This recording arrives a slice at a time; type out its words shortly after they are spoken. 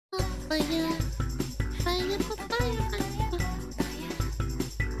Fire, fire, fire, fire.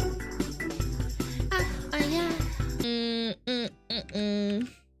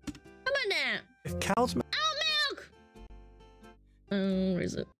 How about that? If cows Milk! Where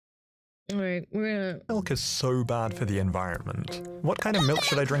is it? Alright, milk is so bad for the environment. What kind of milk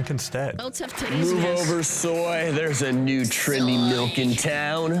should I drink instead? Oats have titties, Move guys. over, soy. There's a new trendy milk in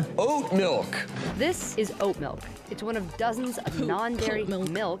town. Oat milk. This is oat milk. It's one of dozens of non-dairy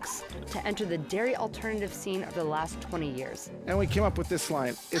milks to enter the dairy alternative scene over the last 20 years. And we came up with this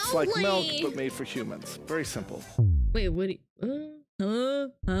line. It's like milk, but made for humans. Very simple. Wait, what do you...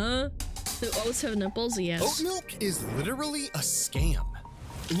 Do oats have nipples? Yes. Oat milk is literally a scam.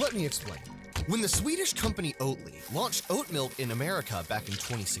 Let me explain. When the Swedish company Oatly launched oat milk in America back in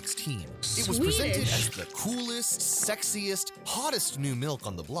 2016, it was presented as the coolest, sexiest, hottest new milk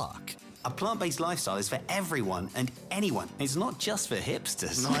on the block. A plant-based lifestyle is for everyone and anyone. It's not just for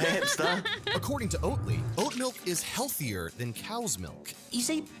hipsters. Not a hipster. According to Oatly, oat milk is healthier than cow's milk. You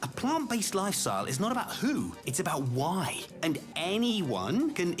see, a plant-based lifestyle is not about who, it's about why. And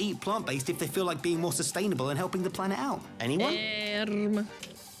anyone can eat plant-based if they feel like being more sustainable and helping the planet out. Anyone?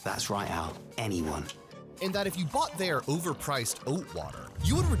 That's right, Al. Anyone. And that if you bought their overpriced oat water,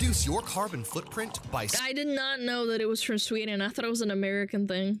 you would reduce your carbon footprint by I did not know that it was from Sweden. I thought it was an American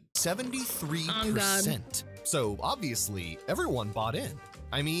thing. 73%. Oh, God. So obviously, everyone bought in.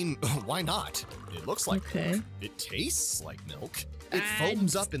 I mean, why not? It looks like milk. It tastes like milk. It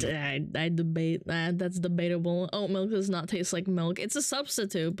foams up in I debate that. That's debatable. Oat milk does not taste like milk. It's a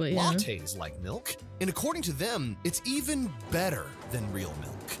substitute, but yeah. Lattes like milk. And according to them, it's even better than real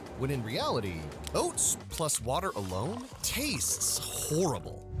milk. When in reality, oats plus water alone tastes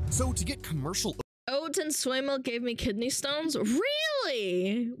horrible. So to get commercial oats and soy milk gave me kidney stones?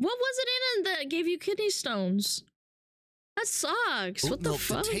 Really? What was it in it that gave you kidney stones? That sucks. What the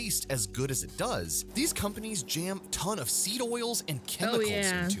fuck? To taste as good as it does, these companies jam a ton of seed oils and chemicals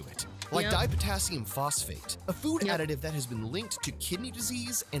into it. Like dipotassium phosphate, a food additive that has been linked to kidney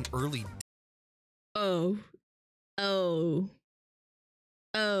disease and early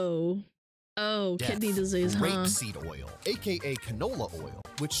kidney disease, huh? Rapeseed oil, aka canola oil,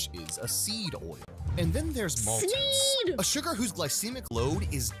 which is a seed oil. And then there's maltose, a sugar whose glycemic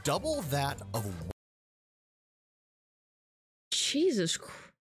load is double that of Jesus Christ.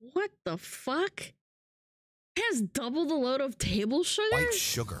 What the fuck? It has double the load of table sugar? white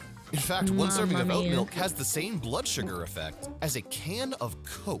sugar. In fact, one serving of oat milk has the same blood sugar effect as a can of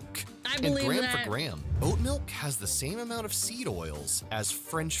Coke. I believe and gram that. for gram, oat milk has the same amount of seed oils as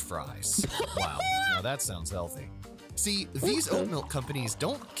French fries. Wow, now that sounds healthy. See, these oat milk companies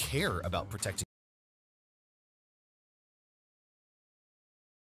don't care about protecting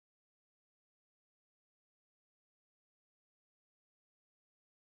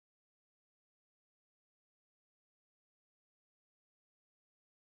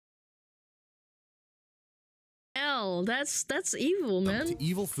That's evil, man. to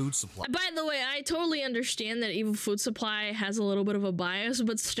evil food supply. By the way, I totally understand that evil food supply has a little bit of a bias,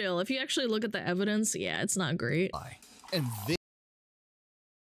 but still, if you actually look at the evidence, yeah, it's not great. And they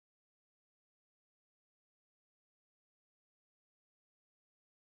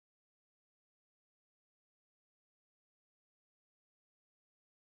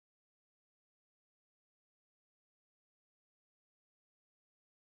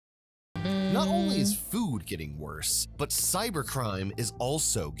Not only is food getting worse, but cybercrime is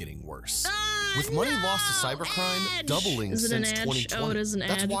also getting worse. With money lost to cybercrime doubling since 2020.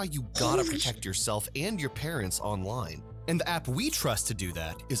 That's why you gotta protect yourself and your parents online. And the app we trust to do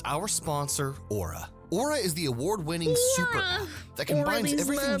that is our sponsor, Aura. Aura is the award-winning super app that combines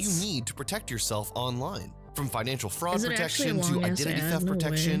everything you need to protect yourself online. From financial fraud protection to identity theft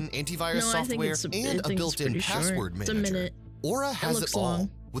protection, antivirus software, and a built-in password manager. Aura has it all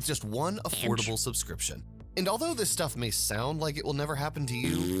with just one affordable subscription. And although this stuff may sound like it will never happen to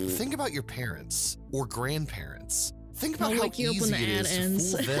you, think about your parents or grandparents. Think about how easy it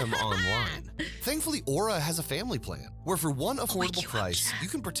is to fool them online. Thankfully, Aura has a family plan where for one affordable price, you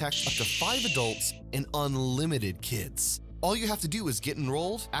can protect up to 5 adults and unlimited kids. All you have to do is get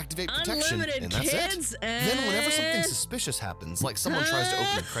enrolled, activate protection, and that's it. Then whenever something suspicious happens, like someone tries to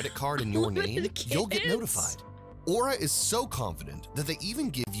open a credit card in your name, you'll get notified. Aura is so confident that they even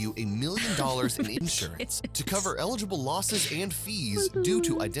give you $1 million in insurance to cover eligible losses and fees due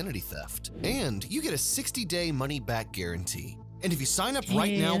to identity theft. And you get a 60-day money-back guarantee. And if you sign up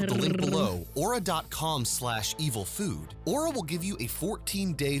right now with the link below, aura.com/evilfood, Aura will give you a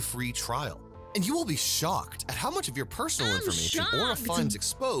 14-day free trial. And you will be shocked at how much of your personal information Aura finds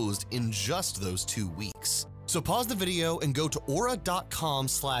exposed in just those 2 weeks. So pause the video and go to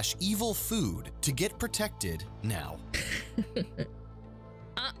aura.com/evilfood to get protected now.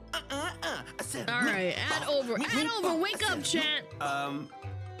 All right, add over, wake up, chat.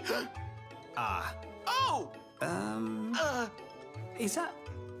 Is that?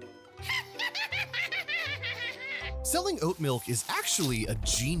 Selling oat milk is actually a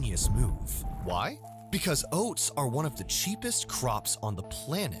genius move. Why? Because oats are one of the cheapest crops on the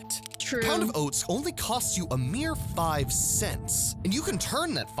planet. True. A pound of oats only costs you a mere 5 cents, and you can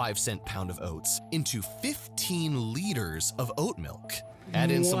turn that 5-cent pound of oats into 15 liters of oat milk. Add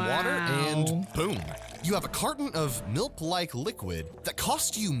in some water and boom, you have a carton of milk-like liquid that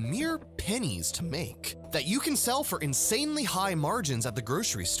costs you mere pennies to make, that you can sell for insanely high margins at the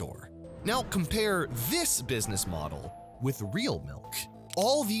grocery store. Now compare this business model with real milk.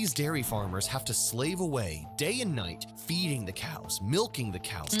 All these dairy farmers have to slave away day and night, feeding the cows, milking the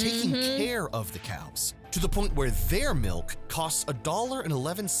cows, taking care of the cows, to the point where their milk costs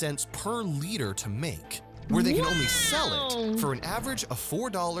 $1.11 per liter to make, where they can only sell it for an average of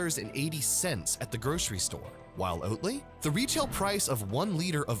 $4.80 at the grocery store. While Oatly, the retail price of 1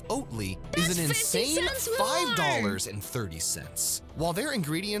 liter of Oatly is an insane $5.30, while their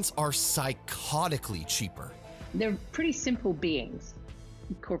ingredients are psychotically cheaper. They're pretty simple beings,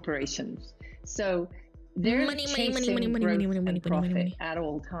 corporations. So they're chasing growth and profit at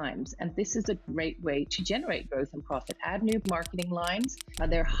all times. And this is a great way to generate growth and profit. Add new marketing lines.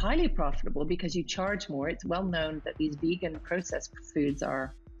 They're highly profitable because you charge more. It's well known that these vegan processed foods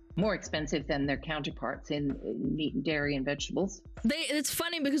are more expensive than their counterparts in meat and dairy and vegetables. It's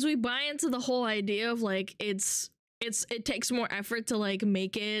funny because we buy into the whole idea of like it takes more effort to like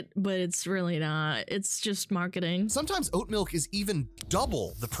make it, but it's really not. It's just marketing. Sometimes oat milk is even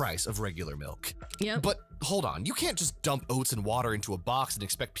double the price of regular milk. Yep. But hold on, you can't just dump oats and water into a box and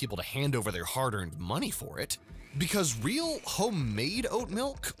expect people to hand over their hard-earned money for it. Because real homemade oat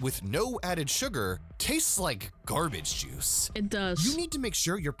milk with no added sugar tastes like garbage juice. It does. You need to make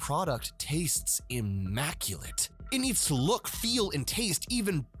sure your product tastes immaculate. It needs to look, feel, and taste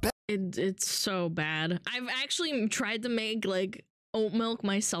even better. It's so bad. I've actually tried to make like oat milk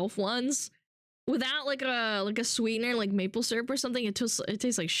myself once without like a sweetener like maple syrup or something. It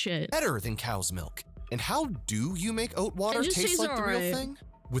tastes like shit. Better than cow's milk. And how do you make oat water taste like the real thing?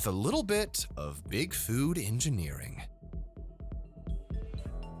 With a little bit of big food engineering.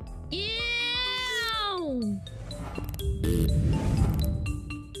 Ew!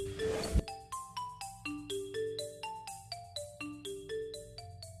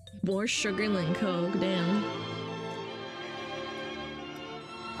 More sugar than Coke, damn.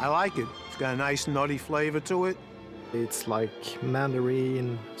 I like it. It's got a nice nutty flavor to it. It's like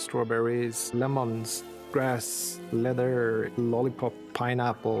mandarin, strawberries, lemons, grass, leather, lollipop,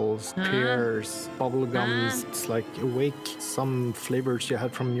 pineapples, pears, bubble gums. It's like awake some flavors you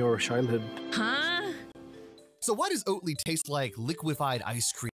had from your childhood. So why does Oatly taste like liquefied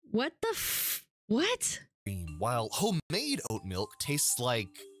ice cream? What the what? While homemade oat milk tastes like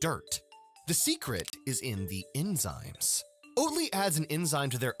dirt. The secret is in the enzymes. Oatly adds an enzyme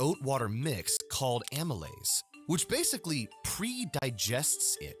to their oat water mix called amylase, which basically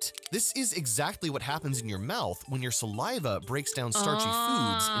pre-digests it. This is exactly what happens in your mouth when your saliva breaks down starchy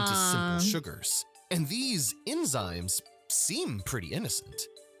foods into simple sugars. And these enzymes seem pretty innocent.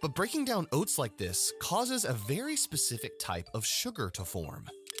 But breaking down oats like this causes a very specific type of sugar to form.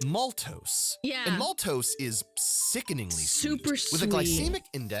 Maltose. Yeah. And maltose is sickeningly sweet, with a glycemic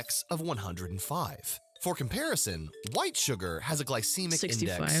index of 105. For comparison, white sugar has a glycemic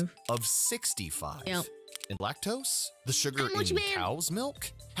index of 65. Yep. And lactose, the sugar in cow's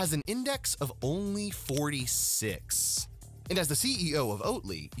milk, has an index of only 46. And as the CEO of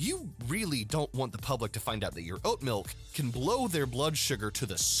Oatly, you really don't want the public to find out that your oat milk can blow their blood sugar to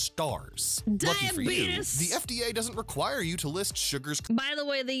the stars. Lucky for you, the FDA doesn't require you to list sugars. By the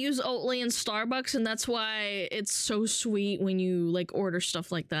way, they use Oatly in Starbucks, and that's why it's so sweet when you like order stuff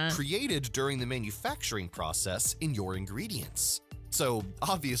like that. Created during the manufacturing process in your ingredients. So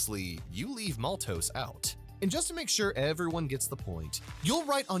obviously, you leave maltose out. And just to make sure everyone gets the point, you'll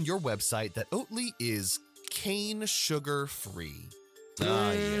write on your website that Oatly is cane sugar free.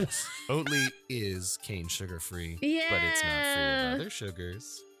 Yes. Oatly is cane sugar free, but it's not free of other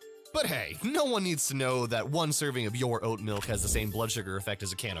sugars. But hey, no one needs to know that one serving of your oat milk has the same blood sugar effect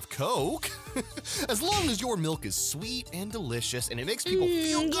as a can of Coke. As long as your milk is sweet and delicious and it makes people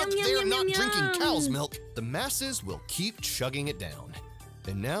feel good that they're not drinking cow's milk, the masses will keep chugging it down.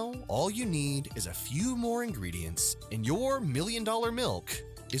 And now, all you need is a few more ingredients, and your $1 million milk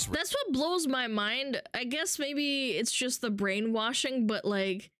is ready. That's what blows my mind. I guess maybe it's just the brainwashing, but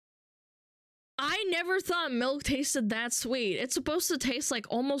like, I never thought milk tasted that sweet. It's supposed to taste like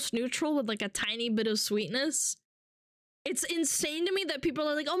almost neutral with like a tiny bit of sweetness. It's insane to me that people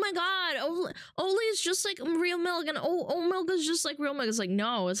are like, oh my god, Oatly is just like real milk and oat milk is just like real milk. It's like,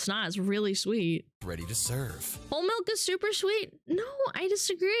 no, it's not. It's really sweet. Ready to serve. Whole milk is super sweet. No, I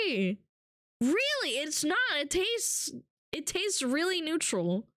disagree. Really, it's not. It tastes really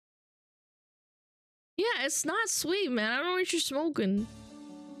neutral. Yeah, it's not sweet, man. I don't know what you're smoking.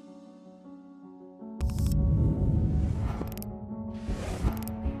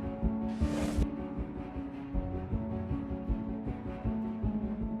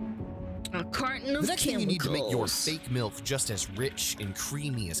 A carton of The next thing you need to make your chemicals. fake milk just as rich and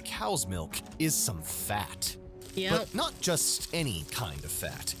creamy as cow's milk is some fat. Yep. But not just any kind of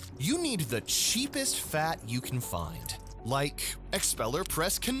fat. You need the cheapest fat you can find, like expeller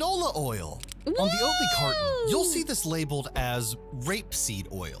pressed canola oil. Woo! On the Oatly carton, you'll see this labeled as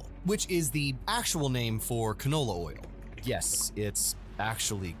rapeseed oil, which is the actual name for canola oil. Yes, it's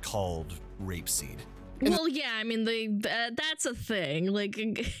actually called rapeseed. Well, yeah, I mean, that's a thing. Like,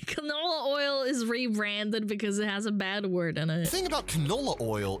 canola oil is rebranded because it has a bad word in it. The thing about canola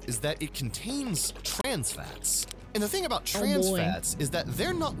oil is that it contains trans fats. And the thing about trans fats is that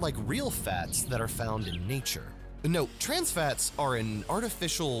they're not like real fats that are found in nature. No, trans fats are an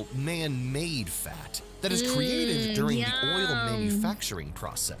artificial man-made fat that is created during the oil manufacturing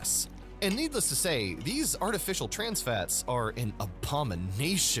process. And needless to say, these artificial trans fats are an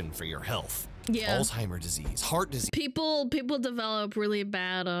abomination for your health. Yeah. Alzheimer's disease, heart disease. People develop really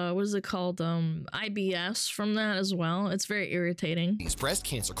bad, what is it called? IBS from that as well. It's very irritating. Breast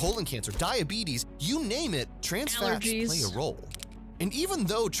cancer, colon cancer, diabetes, you name it, trans fats play a role. And even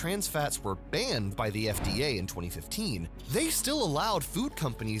though trans fats were banned by the FDA in 2015, they still allowed food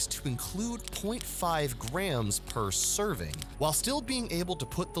companies to include 0.5 grams per serving, while still being able to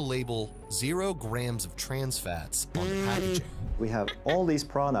put the label 0 grams of trans fats on the packaging. We have all these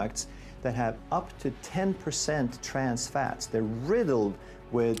products that have up to 10% trans fats. They're riddled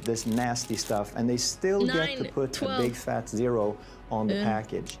with this nasty stuff, and they still get to put a big fat 0 on the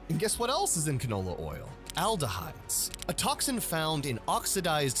package. And guess what else is in canola oil? Aldehydes, a toxin found in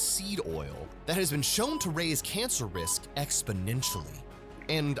oxidized seed oil that has been shown to raise cancer risk exponentially.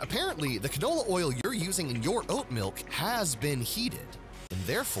 And apparently, the canola oil you're using in your oat milk has been heated, and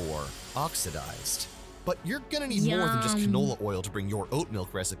therefore oxidized. But you're gonna need more than just canola oil to bring your oat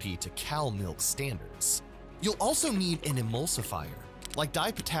milk recipe to cow milk standards. You'll also need an emulsifier, like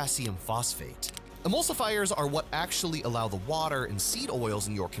dipotassium phosphate. Emulsifiers are what actually allow the water and seed oils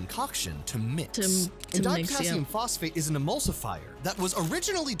in your concoction to mix. And dipotassium phosphate is an emulsifier that was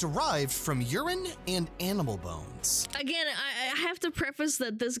originally derived from urine and animal bones. Again, I have to preface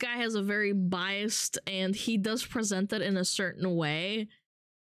that this guy has a very biased, and he does present it in a certain way.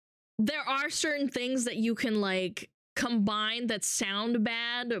 There are certain things that you can like combine that sound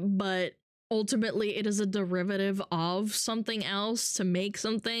bad, but ultimately it is a derivative of something else to make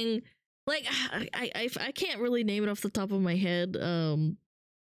something. Like, I can't really name it off the top of my head, because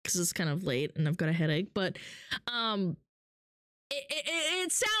it's kind of late and I've got a headache, but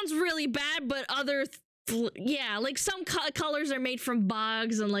it sounds really bad, but yeah, like some colors are made from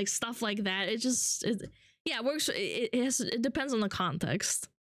bugs and like stuff like that. It works. It depends on the context.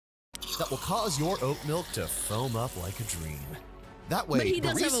 That will cause your oat milk to foam up like a dream. That way,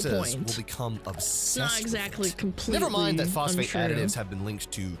 baristas will become obsessed Not exactly with it. completely Never mind that phosphate untrue. additives have been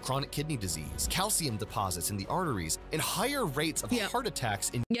linked to chronic kidney disease, calcium deposits in the arteries, and higher rates of heart attacks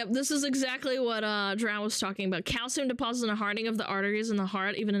in— Yep, this is exactly what Drow was talking about. Calcium deposits and a hardening of the arteries in the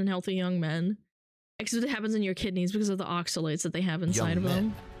heart, even in healthy young men. Except it happens in your kidneys because of the oxalates that they have inside of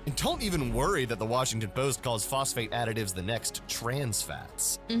them. And don't even worry that the Washington Post calls phosphate additives the next trans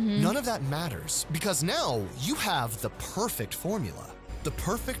fats. None of that matters, because now you have the perfect formula. The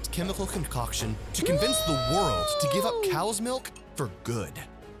perfect chemical concoction to convince the world to give up cow's milk for good.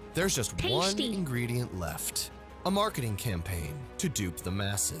 There's just one ingredient left. A marketing campaign to dupe the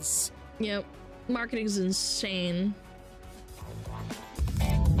masses. Yep, marketing's insane.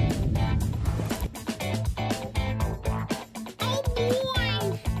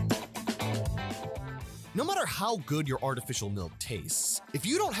 No matter how good your artificial milk tastes, if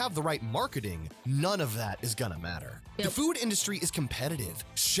you don't have the right marketing, none of that is gonna matter. The food industry is competitive.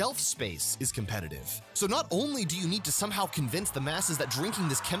 Shelf space is competitive. So not only do you need to somehow convince the masses that drinking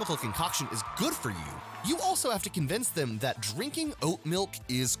this chemical concoction is good for you, you also have to convince them that drinking oat milk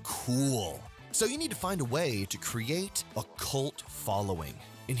is cool. So you need to find a way to create a cult following.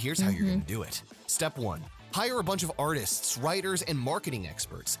 And here's how you're gonna do it. Step 1. Hire a bunch of artists, writers, and marketing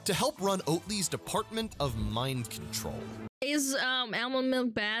experts to help run Oatly's Department of Mind Control. Is almond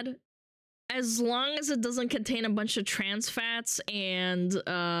milk bad? as long as it doesn't contain a bunch of trans fats and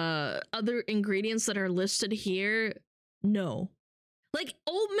other ingredients that are listed here, no. Like,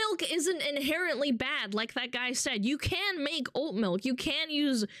 oat milk isn't inherently bad, like that guy said. You can make oat milk. You can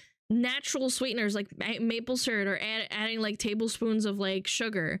use natural sweeteners like maple syrup or adding like tablespoons of like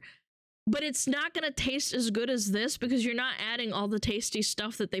sugar. But it's not gonna taste as good as this because you're not adding all the tasty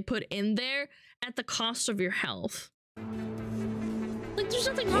stuff that they put in there at the cost of your health. Like, there's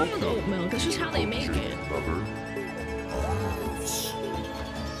nothing wrong with oat milk. It's just how they make it.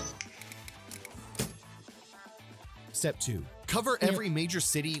 Step 2. Cover every major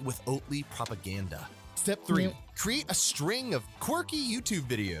city with Oatly propaganda. Step 3. Create a string of quirky YouTube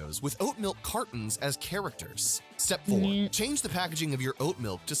videos with oat milk cartons as characters. Step 4. Change the packaging of your oat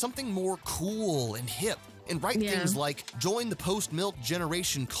milk to something more cool and hip, and write things like, join the post-milk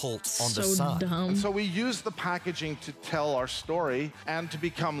generation cult on the side. And so we use the packaging to tell our story and to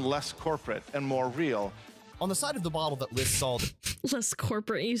become less corporate and more real. On the side of the bottle that lists all the less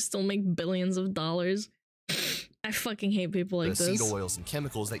corporate, you still make billions of dollars. I fucking hate people like this. Seed oils and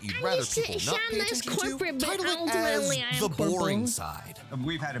chemicals that you'd rather people not pay attention corporate, to, title it as the boring side.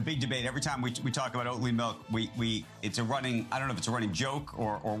 We've had a big debate every time we talk about Oatly milk. It's a running, I don't know if it's a running joke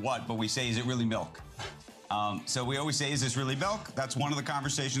or what, but we say, is it really milk? So we always say, is this really milk? That's one of the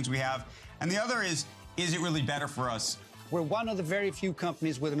conversations we have. And the other is it really better for us? We're one of the very few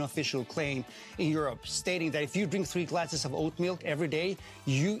companies with an official claim in Europe stating that if you drink 3 glasses of oat milk every day,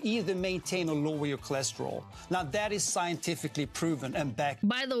 you either maintain or lower your cholesterol. Now, that is scientifically proven and backed.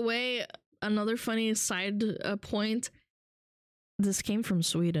 By the way, another funny side point, this came from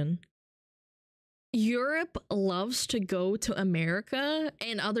Sweden. Europe loves to go to America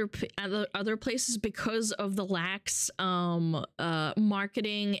and other places because of the lax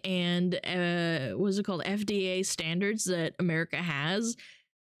marketing and what's it called, FDA standards that America has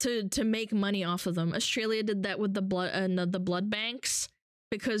to make money off of them. Australia did that with the blood banks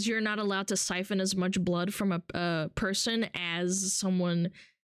because you're not allowed to siphon as much blood from a person as someone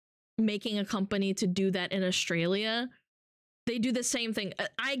making a company to do that in Australia. They do the same thing.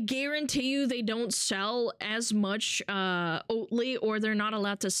 I guarantee you they don't sell as much Oatly, or they're not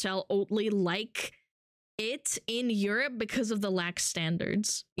allowed to sell Oatly like it in Europe because of the lax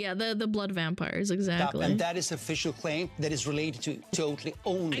standards. Yeah, the blood vampires, exactly. And that is official claim that is related to Oatly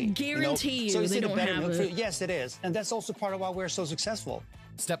only. I guarantee so they don't have it. Yes, it is. And that's also part of why we're so successful.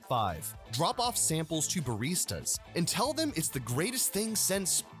 Step 5. Drop off samples to baristas and tell them it's the greatest thing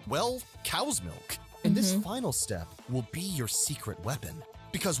since, well, cow's milk. And this final step will be your secret weapon.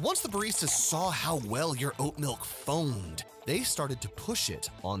 Because once the baristas saw how well your oat milk foamed, they started to push it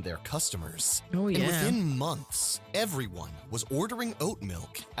on their customers. Oh, yeah. And within months, everyone was ordering oat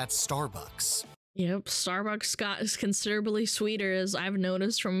milk at Starbucks. Yep, Starbucks got considerably sweeter, as I've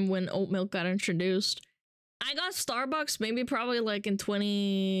noticed from when oat milk got introduced. I got Starbucks maybe probably like in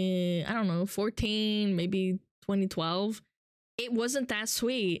 2014, maybe 2012. It wasn't that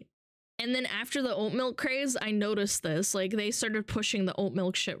sweet. And then after the oat milk craze, I noticed this. Like, they started pushing the oat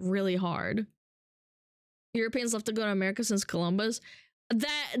milk shit really hard. Europeans love to go to America since Columbus.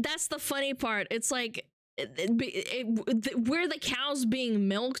 That's the funny part. It's like, we're the cows being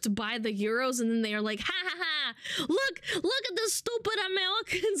milked by the Euros, and then they are like, ha ha ha, look at this stupid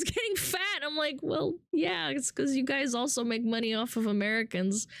Americans getting fat. I'm like, well, yeah, it's because you guys also make money off of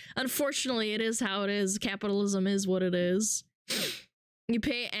Americans. Unfortunately, it is how it is. Capitalism is what it is. You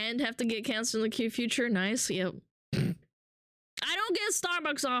pay and have to get canceled in the future. Nice. Yep. I don't get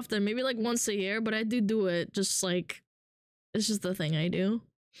Starbucks often, maybe like once a year, but I do it. Just like, it's just the thing I do.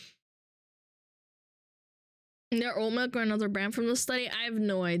 Their oat milk or another brand from the study? I have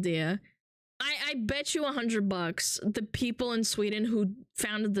no idea. I bet you $100 the people in Sweden who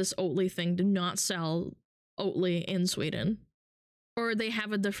founded this Oatly thing do not sell Oatly in Sweden. Or they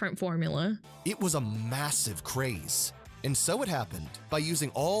have a different formula. It was a massive craze. And so it happened by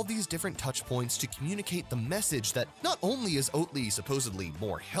using all these different touch points to communicate the message that not only is Oatly supposedly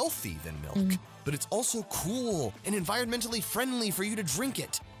more healthy than milk, but it's also cool and environmentally friendly for you to drink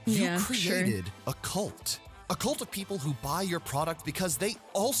it. You created a cult. A cult of people who buy your product because they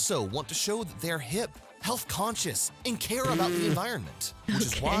also want to show that they're hip, health conscious, and care about the environment. Which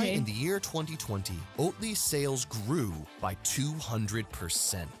is why in the year 2020, Oatly's sales grew by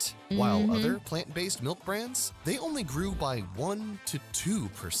 200%. While other plant-based milk brands, they only grew by 1 to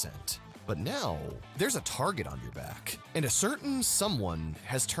 2%. But now, there's a target on your back, and a certain someone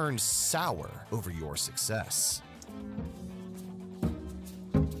has turned sour over your success.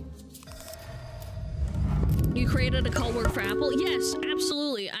 You created a cult work for Apple? Yes,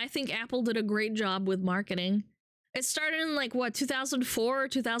 absolutely. I think Apple did a great job with marketing. It started in like what, 2004 or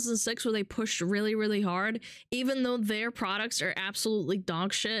 2006, where they pushed really, really hard, even though their products are absolutely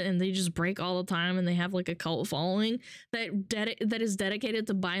dog shit and they just break all the time, and they have like a cult following that is dedicated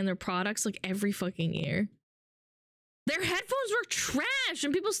to buying their products like every fucking year. Their headphones were trash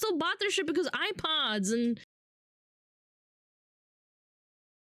and people still bought their shit because iPods and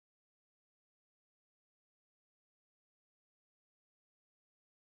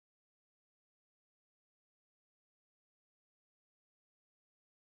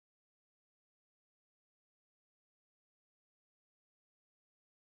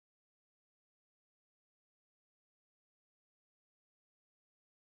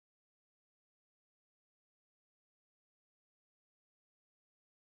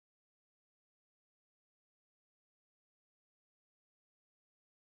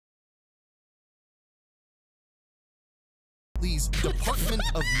Department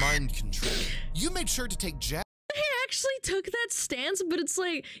of Mind Control. You made sure to take Jack. They actually took that stance, but it's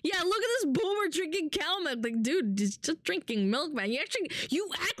like, yeah, look at this boomer drinking cow milk. Like, dude, he's just drinking milk, man. You act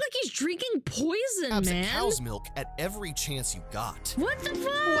like he's drinking poison, man. Cow's milk at every chance you got. What the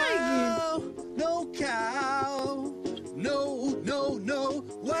fuck? Wow, no cow. No, no, no.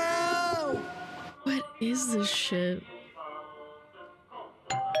 Wow. What is this shit?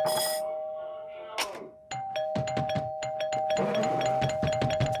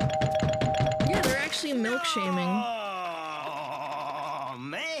 Yeah, they're actually milk shaming. Oh,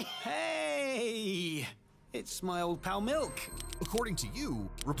 man. Hey, it's my old pal Milk. According to you,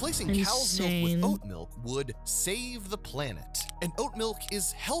 replacing cow's milk with oat milk would save the planet. And oat milk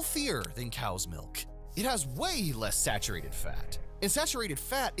is healthier than cow's milk. It has way less saturated fat. And saturated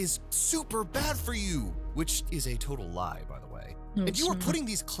fat is super bad for you, which is a total lie, by the way. No, and you are putting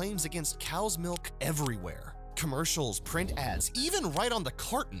these claims against cow's milk everywhere. Commercials, print ads, even right on the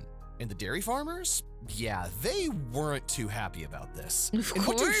carton. And the dairy farmers? Yeah, they weren't too happy about this. And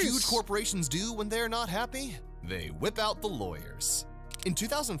what do huge corporations do when they're not happy? They whip out the lawyers. In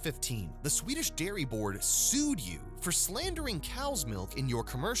 2015, the Swedish Dairy Board sued you for slandering cow's milk in your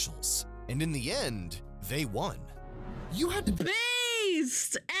commercials. And in the end, they won. You had to—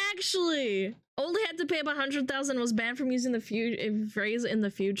 Based! Actually! Only had to pay about 100,000, was banned from using the phrase in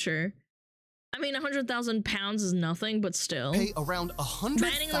the future. I mean, 100,000 pounds is nothing, but still. Pay around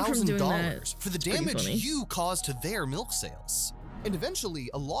 $100,000 for the damage you caused to their milk sales. And eventually,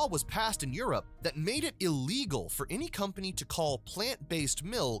 a law was passed in Europe that made it illegal for any company to call plant-based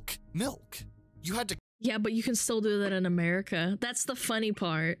milk, milk. You had to— Yeah, but you can still do that in America. That's the funny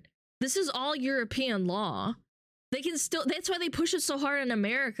part. This is all European law. They can still— that's why they push it so hard in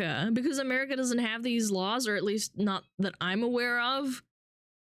America, because America doesn't have these laws, or at least not that I'm aware of.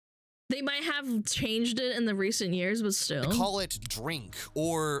 They might have changed it in the recent years, but still. Call it drink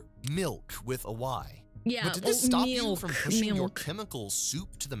or milk with a Y. Yeah, but did this stop you from pushing your chemical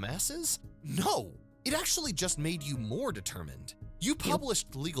soup to the masses? No, it actually just made you more determined. You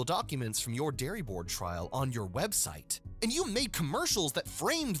published legal documents from your dairy board trial on your website, and you made commercials that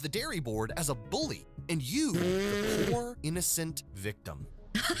framed the dairy board as a bully, and you, the poor, innocent victim.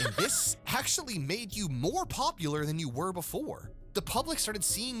 And this actually made you more popular than you were before. The public started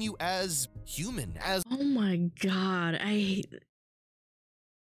seeing you as human, as— Oh my god,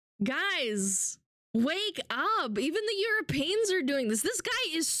 Guys, wake up! Even the Europeans are doing this. This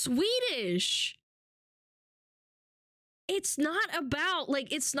guy is Swedish. It's not about,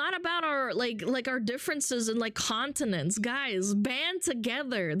 like, it's not about our, like our differences in, like, continents. Guys, band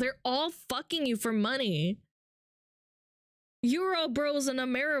together. They're all fucking you for money. Euro bros and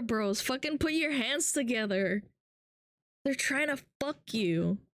Ameri bros, fucking put your hands together. They're trying to fuck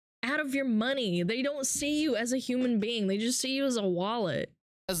you out of your money. They don't see you as a human being. They just see you as a wallet.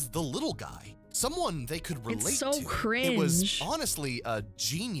 As the little guy, someone they could relate to. It's so cringe. It was honestly a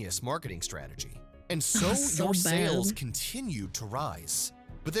genius marketing strategy. And so your sales continued to rise.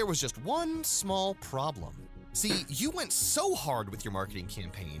 But there was just one small problem. See, you went so hard with your marketing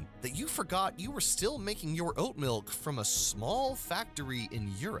campaign that you forgot you were still making your oat milk from a small factory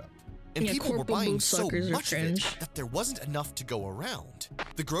in Europe. And people were buying so much of it that there wasn't enough to go around.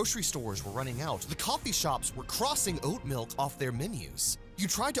 The grocery stores were running out. The coffee shops were crossing oat milk off their menus. You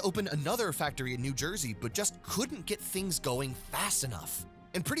tried to open another factory in New Jersey, but just couldn't get things going fast enough.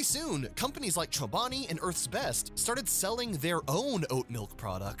 And pretty soon, companies like Chobani and Earth's Best started selling their own oat milk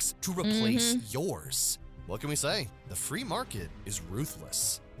products to replace yours. What can we say? The free market is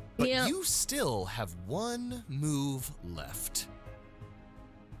ruthless. But you still have one move left.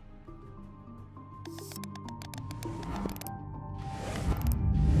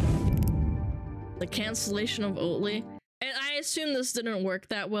 The cancellation of Oatly. And I assume this didn't work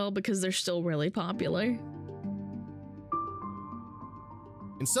that well because they're still really popular.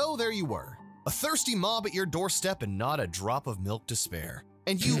 And so there you were, a thirsty mob at your doorstep and not a drop of milk to spare.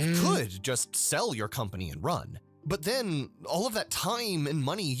 And you could just sell your company and run. But then all of that time and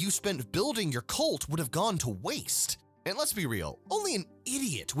money you spent building your cult would have gone to waste. And let's be real, only an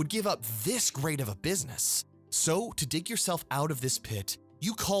idiot would give up this great of a business. So to dig yourself out of this pit,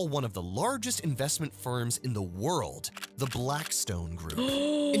 you call one of the largest investment firms in the world, the Blackstone Group.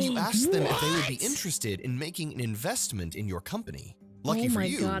 And you ask them if they would be interested in making an investment in your company. Lucky for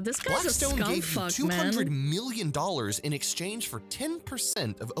you, God, this guy's Blackstone a gave you scumfuck, $200 million in exchange for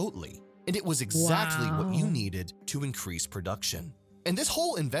 10% of Oatly. And it was exactly what you needed to increase production. And this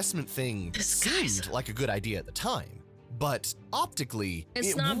whole investment thing seemed like a good idea at the time, but optically,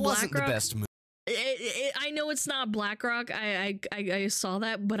 it wasn't the best move. I know it's not BlackRock. I saw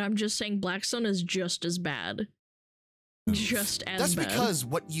that, but I'm just saying Blackstone is just as bad. Just as That's bad. because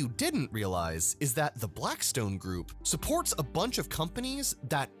what you didn't realize is that the Blackstone Group supports a bunch of companies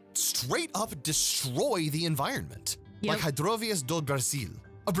that straight up destroy the environment, like Hidrovias do Brasil,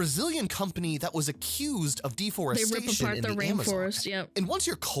 a Brazilian company that was accused of deforestation They rip apart in the the Amazon. rainforest, yep. And once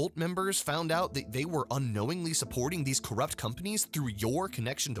your cult members found out that they were unknowingly supporting these corrupt companies through your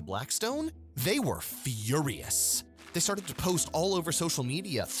connection to Blackstone, they were furious. They started to post all over social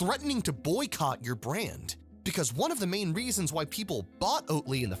media threatening to boycott your brand. Because one of the main reasons why people bought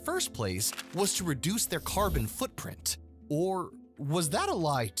Oatly in the first place was to reduce their carbon footprint. Or was that a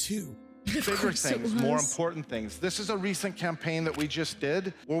lie too? Bigger things, more important things. This is a recent campaign that we just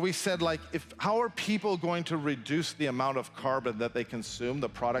did where we said, like, how are people going to reduce the amount of carbon that they consume, the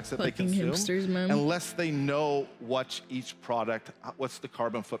products that they consume, hipsters, man. unless they know what's the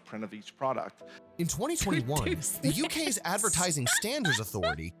carbon footprint of each product. In 2021, the UK's Advertising Standards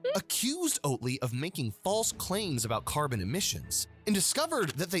Authority accused Oatly of making false claims about carbon emissions and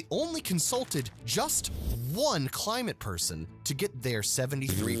discovered that they only consulted just one climate person to get their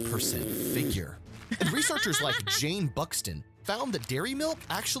 73% figure. And researchers like Jane Buxton found that dairy milk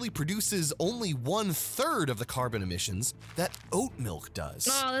actually produces only 1/3 of the carbon emissions that oat milk does.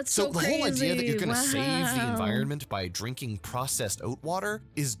 Oh, that's so the whole idea that you're crazy. gonna save the Wow. environment by drinking processed oat water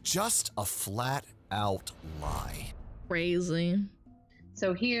is just a flat out lie. Crazy.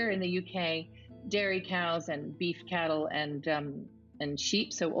 So here in the UK, dairy cows and beef cattle and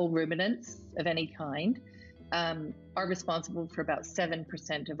sheep, so all ruminants of any kind, are responsible for about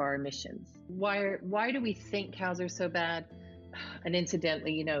 7% of our emissions. Why do we think cows are so bad? And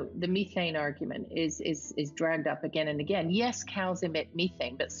incidentally, you know, the methane argument is dragged up again and again. Yes, cows emit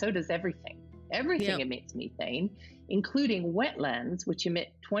methane, but so does everything. Everything emits methane, including wetlands, which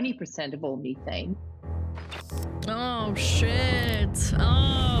emit 20% of all methane. Oh shit.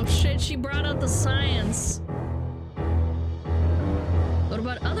 Oh shit, she brought out the science. What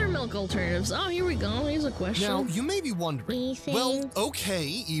about other milk alternatives? Oh, here we go. Here's a question. Now, you may be wondering, well, okay,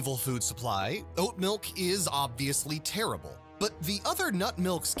 evil food supply, oat milk is obviously terrible. But the other nut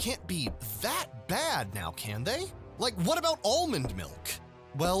milks can't be that bad now, can they? Like, what about almond milk?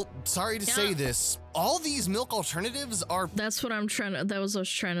 Well, sorry to say this, all these milk alternatives are— That's what I'm trying to— that was what I was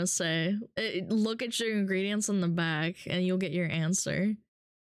trying to say. Look at your ingredients on the back and you'll get your answer.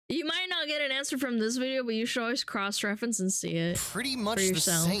 You might not get an answer from this video, but you should always cross-reference and see it. Pretty much the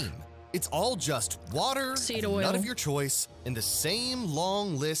same. It's all just water, seed a oil, nut of your choice, and the same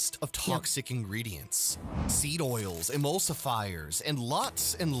long list of toxic ingredients. Seed oils, emulsifiers, and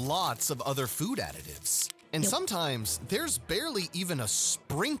lots of other food additives. And sometimes there's barely even a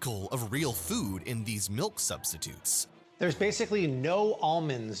sprinkle of real food in these milk substitutes. There's basically no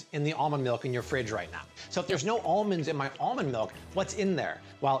almonds in the almond milk in your fridge right now. So if there's no almonds in my almond milk, what's in there?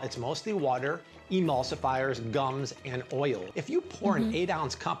 Well, it's mostly water, emulsifiers, gums, and oil. If you pour an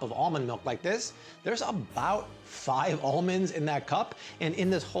 8-ounce cup of almond milk like this, there's about 5 almonds in that cup. And in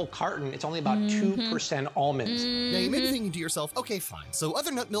this whole carton, it's only about 2% almonds. Now you may be thinking to yourself, okay, fine, so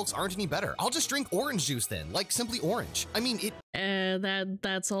other nut milks aren't any better. I'll just drink orange juice then, like Simply Orange. I mean,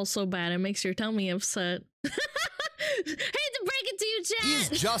 that's also bad. It makes your tummy upset. Hate to break it to you,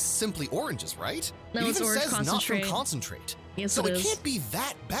 chat. Is just Simply Oranges, right? No, it it's even orange says concentrate. not from concentrate. Yes, so it it is. can't be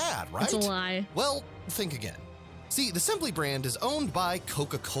that bad, right? It's a lie. Well, think again. See, the Simply brand is owned by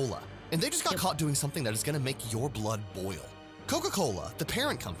Coca-Cola, and they just got caught doing something that is going to make your blood boil. Coca-Cola, the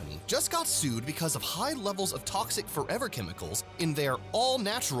parent company, just got sued because of high levels of toxic forever chemicals in their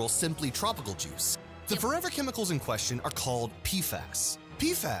all-natural Simply Tropical juice. The forever chemicals in question are called PFAS.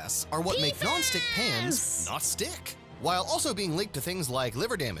 PFAS are what make non-stick pans not stick, while also being linked to things like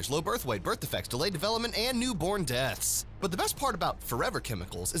liver damage, low birth weight, birth defects, delayed development, and newborn deaths. But the best part about forever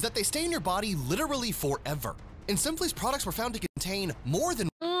chemicals is that they stay in your body literally forever. And Simply's products were found to contain more than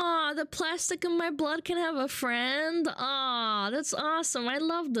the plastic in my blood can have a friend. That's awesome. I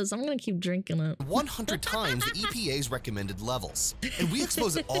love this. I'm gonna keep drinking it. 100 times the EPA's recommended levels. And we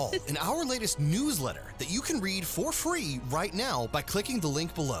expose it all in our latest newsletter that you can read for free right now by clicking the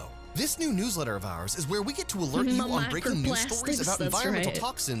link below. This new newsletter of ours is where we get to alert you on breaking news stories about environmental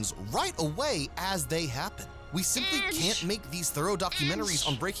toxins right away as they happen. We simply can't make these thorough documentaries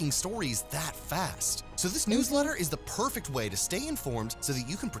on breaking stories that fast. So this newsletter is the perfect way to stay informed so that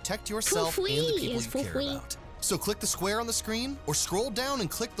you can protect yourself and the people you care about. So click the square on the screen or scroll down and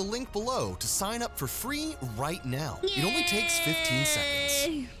click the link below to sign up for free right now. It only takes 15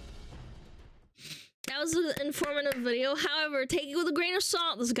 seconds. That was an informative video. However, take it with a grain of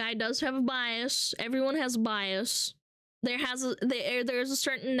salt. This guy does have a bias. Everyone has a bias. There's a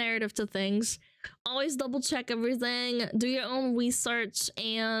certain narrative to things. Always double check everything. Do your own research,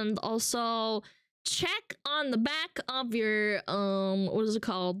 and also check on the back of your what is it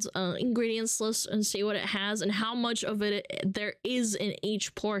called, ingredients list, and see what it has and how much of it there is in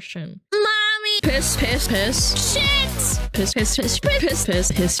each portion. Mommy, piss, piss, piss, shit, piss, piss, piss, piss,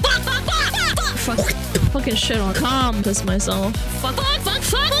 piss, piss, fuck, fucking shit on calm, piss myself, fuck, piss,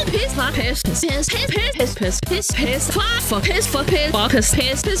 piss, piss, piss, piss, piss, piss, piss, piss, fuck, piss, fuck, piss,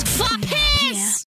 piss, piss, fuck, piss.